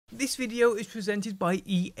This video is presented by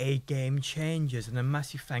EA Game Changers, and a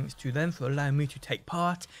massive thanks to them for allowing me to take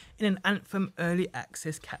part in an Anthem early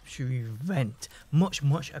access capture event. Much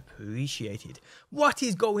appreciated. What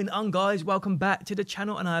is going on, guys? Welcome back to the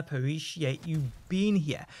channel and I appreciate you being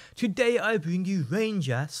here. Today I bring you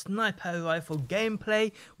Ranger sniper rifle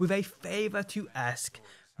gameplay with a favour to ask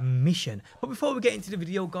mission. But before we get into the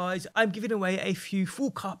video, guys, I'm giving away a few full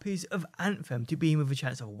copies of Anthem. To be in with a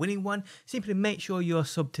chance of winning one, simply make sure you're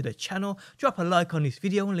subbed to the channel, drop a like on this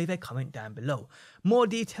video and leave a comment down below. More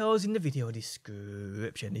details in the video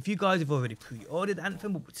description. If you guys have already pre-ordered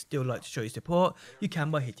Anthem but would still like to show your support, you can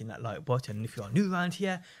by hitting that like button. And if you are new around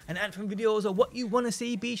here and Anthem videos are what you want to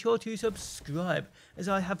see, be sure to subscribe, as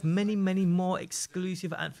I have many more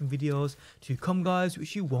exclusive Anthem videos to come, guys,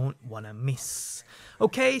 which you won't want to miss.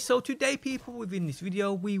 Okay, so today, people, within this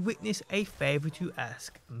video we witness a favour to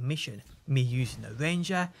ask mission. Me using a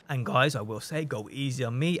Ranger, and guys, I will say, go easy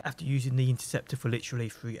on me after using the Interceptor for literally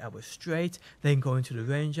 3 hours straight, then going to the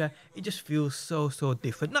Ranger. It just feels so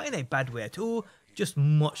different, not in a bad way at all, just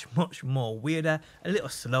much more weirder, a little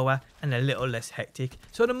slower and a little less hectic.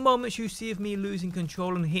 So the moments you see of me losing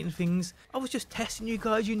control and hitting things, I was just testing you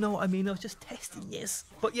guys, you know what I mean, I was just testing, yes.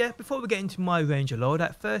 But yeah, before we get into my Ranger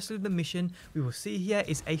loadout, firstly the mission we will see here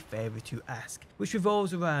is a favour to ask, which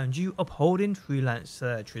revolves around you upholding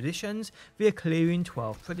freelancer traditions via clearing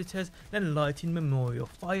 12 predators, then lighting memorial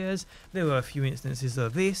fires. There are a few instances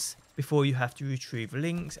of this before you have to retrieve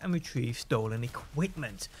links and retrieve stolen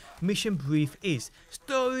equipment. Mission brief is: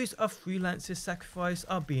 stories of freelancers' sacrifice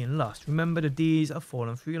are being lost. Remember the deeds of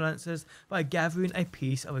fallen freelancers by gathering a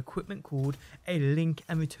piece of equipment called a link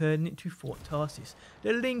and returning it to Fort Tarsis.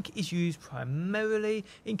 The link is used primarily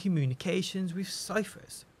in communications with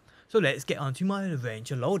ciphers. So let's get on to my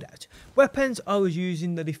Ranger loadout. Weapons, I was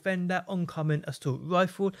using the Defender Uncommon Assault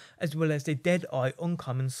Rifle as well as the Deadeye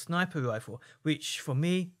Uncommon Sniper Rifle, which for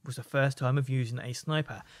me was the first time of using a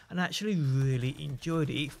sniper and I actually really enjoyed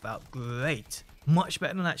it. It felt great. Much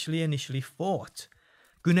better than I actually initially thought.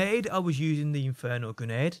 Grenade, I was using the Infernal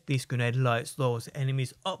Grenade. This grenade lights those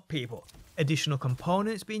enemies up, people. Additional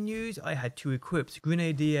components being used, I had 2 equipped: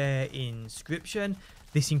 Grenadier Inscription.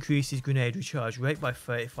 This increases grenade recharge rate by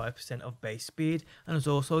 35% of base speed, and is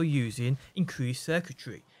also using increased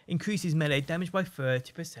circuitry. Increases melee damage by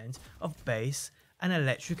 30% of base and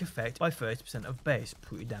electric effect by 30% of base.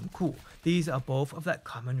 Pretty damn cool. These are both of that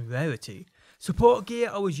common rarity. Support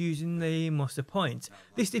gear, I was using the Muster Point.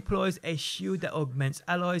 This deploys a shield that augments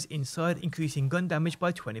allies inside, increasing gun damage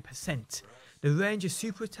by 20%. The Ranger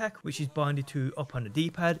super attack, which is binded to up on the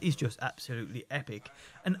D-pad, is just absolutely epic.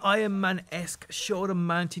 An Iron Man-esque shoulder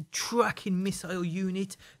mounted tracking missile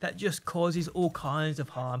unit that just causes all kinds of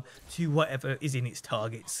harm to whatever is in its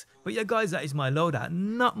targets. But yeah, guys, that is my loadout.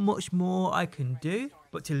 Not much more I can do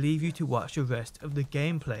but to leave you to watch the rest of the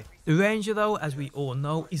gameplay. The Ranger, though, as we all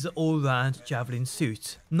know, is an all-round javelin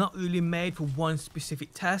suit. Not really made for one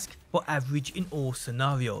specific task, but average in all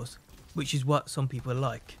scenarios, which is what some people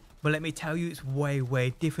like. But let me tell you, it's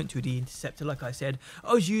way different to the Interceptor. Like I said,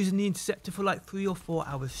 I was using the Interceptor for like 3 or 4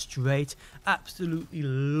 hours straight. Absolutely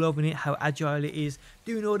loving it, how agile it is.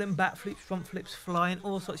 Doing all them backflips, front flips, flying,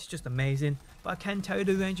 all sorts. It's just amazing. But I can tell you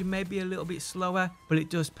the Ranger may be a little bit slower, but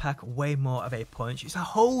it does pack way more of a punch. It's a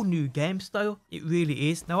whole new game style. It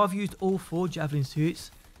really is. Now, I've used all 4 javelin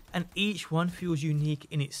suits, and each one feels unique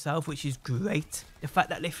in itself, which is great. The fact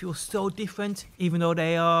that they feel so different, even though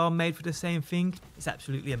they are made for the same thing, is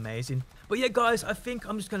absolutely amazing. But yeah, guys, I think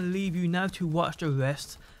I'm just going to leave you now to watch the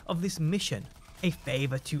rest of this mission. A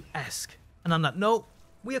favour to ask. And on that note,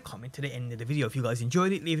 we are coming to the end of the video. If you guys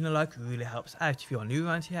enjoyed it, leaving a like really helps out. If you are new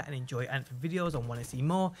around here and enjoy Anthem videos and want to see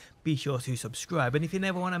more, be sure to subscribe. And if you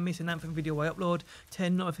never want to miss an Anthem video I upload,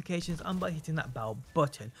 turn notifications on by hitting that bell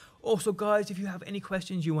button. Also, guys, if you have any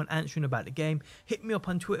questions you want answering about the game, hit me up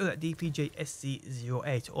on Twitter at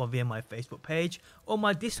dpjsc08 or via my Facebook page or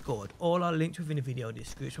my Discord. All are linked within the video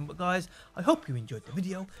description. But guys, I hope you enjoyed the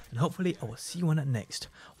video and hopefully I will see you on the next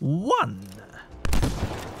one.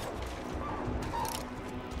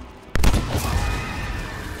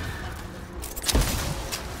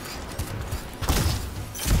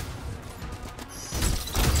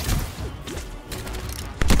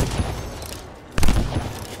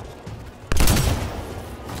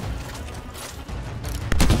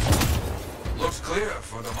 Clear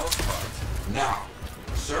for the most part. Now,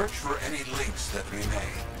 search for any links that remain.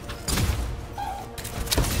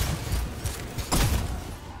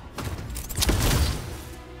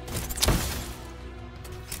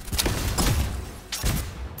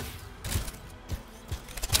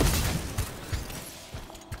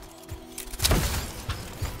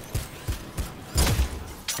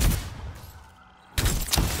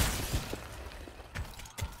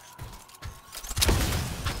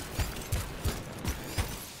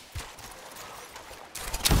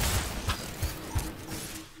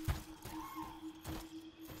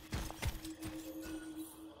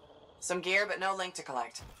 Some gear, but no link to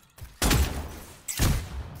collect.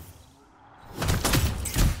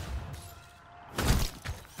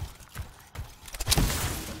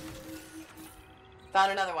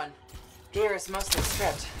 Found another one. Gear is mostly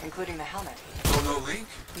stripped, including the helmet. Oh, no link?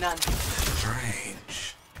 None.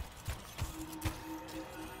 Strange.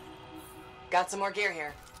 Got some more gear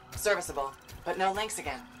here. Serviceable, but no links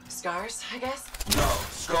again. Scars, I guess? No,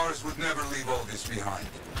 Scars would never leave all this behind.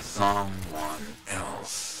 Someone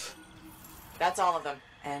else. That's all of them.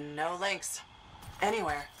 And no links.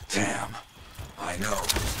 Anywhere. Damn. I know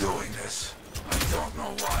who's doing this. I don't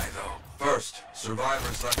know why, though. First,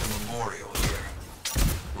 survivors left a memorial here.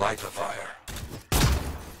 Light the fire.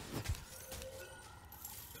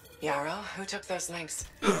 Yarrow, who took those links?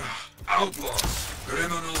 Outlaws.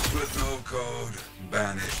 Criminals with no code.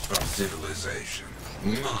 Banished from civilization.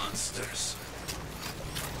 Monsters.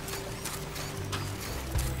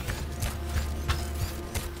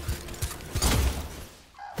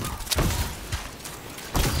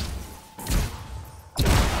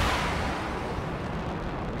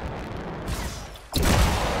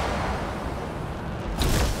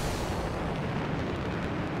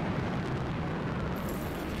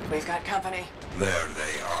 We've got company. There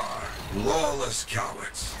they are. Lawless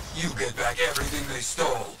cowards. You get back everything they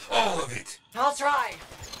stole. All of it. I'll try.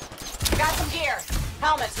 Got some gear.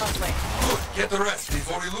 Helmets mostly. Good. Get the rest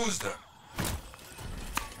before we lose them.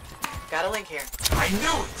 Got a link here. I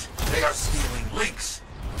knew it. They are stealing links.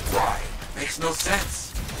 Why? Makes no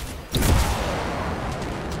sense.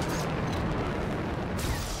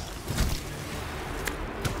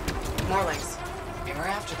 More links. We were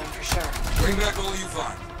after them for sure. Bring back all you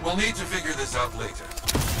find. We'll need to figure this out later.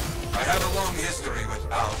 I have a long history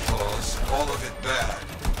with outlaws. All of it bad.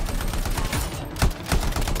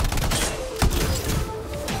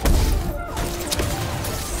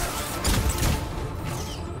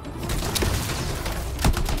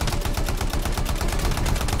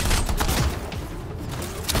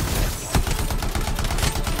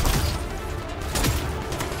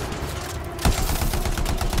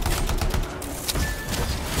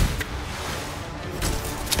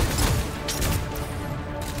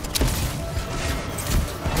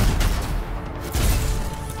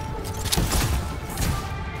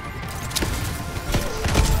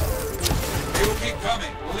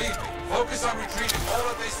 Coming, believe me. Focus on retrieving all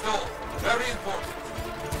that they stole. Very important.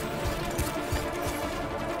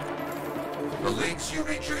 The links you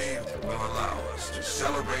retrieved will allow us to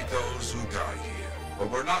celebrate those who died here.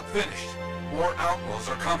 But we're not finished. More outlaws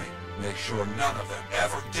are coming. Make sure none of them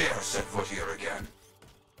ever dare set foot here again.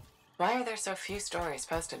 Why are there so few stories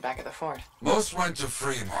posted back at the fort? Most went to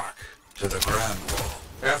Freemark, to the Grand Wall.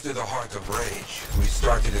 After the Heart of Rage, we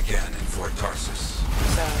started again in Fort Tarsus.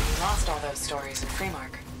 So you lost all those stories in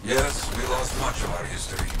Freemark. Yes, we lost much of our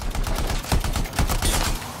history.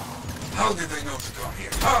 How did they know to come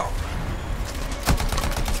here? How?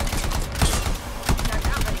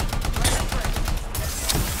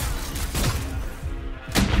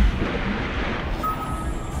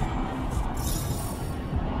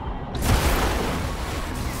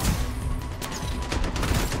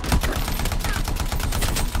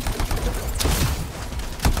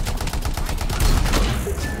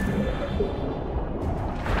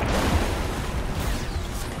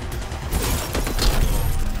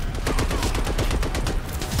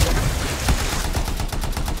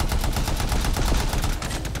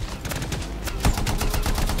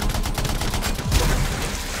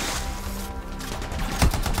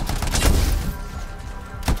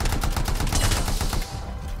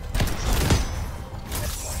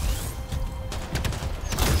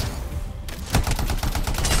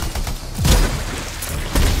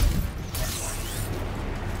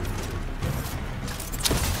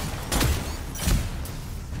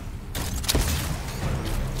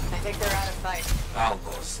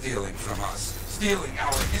 Outlaws stealing from us. Stealing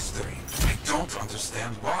our history. I don't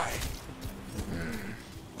understand why.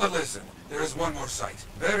 But listen, there is one more site.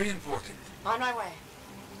 Very important. On my way.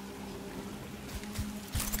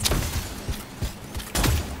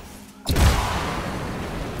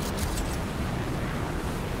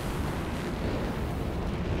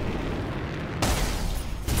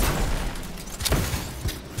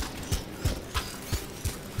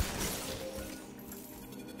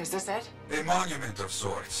 Is this it? A monument of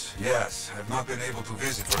sorts. Yes, I've not been able to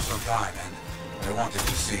visit for some time, and I wanted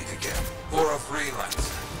to see it again. For a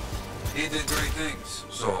freelancer. He did great things.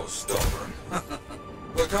 So stubborn.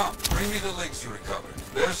 But come, bring me the links you recovered.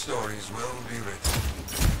 Their stories will be written.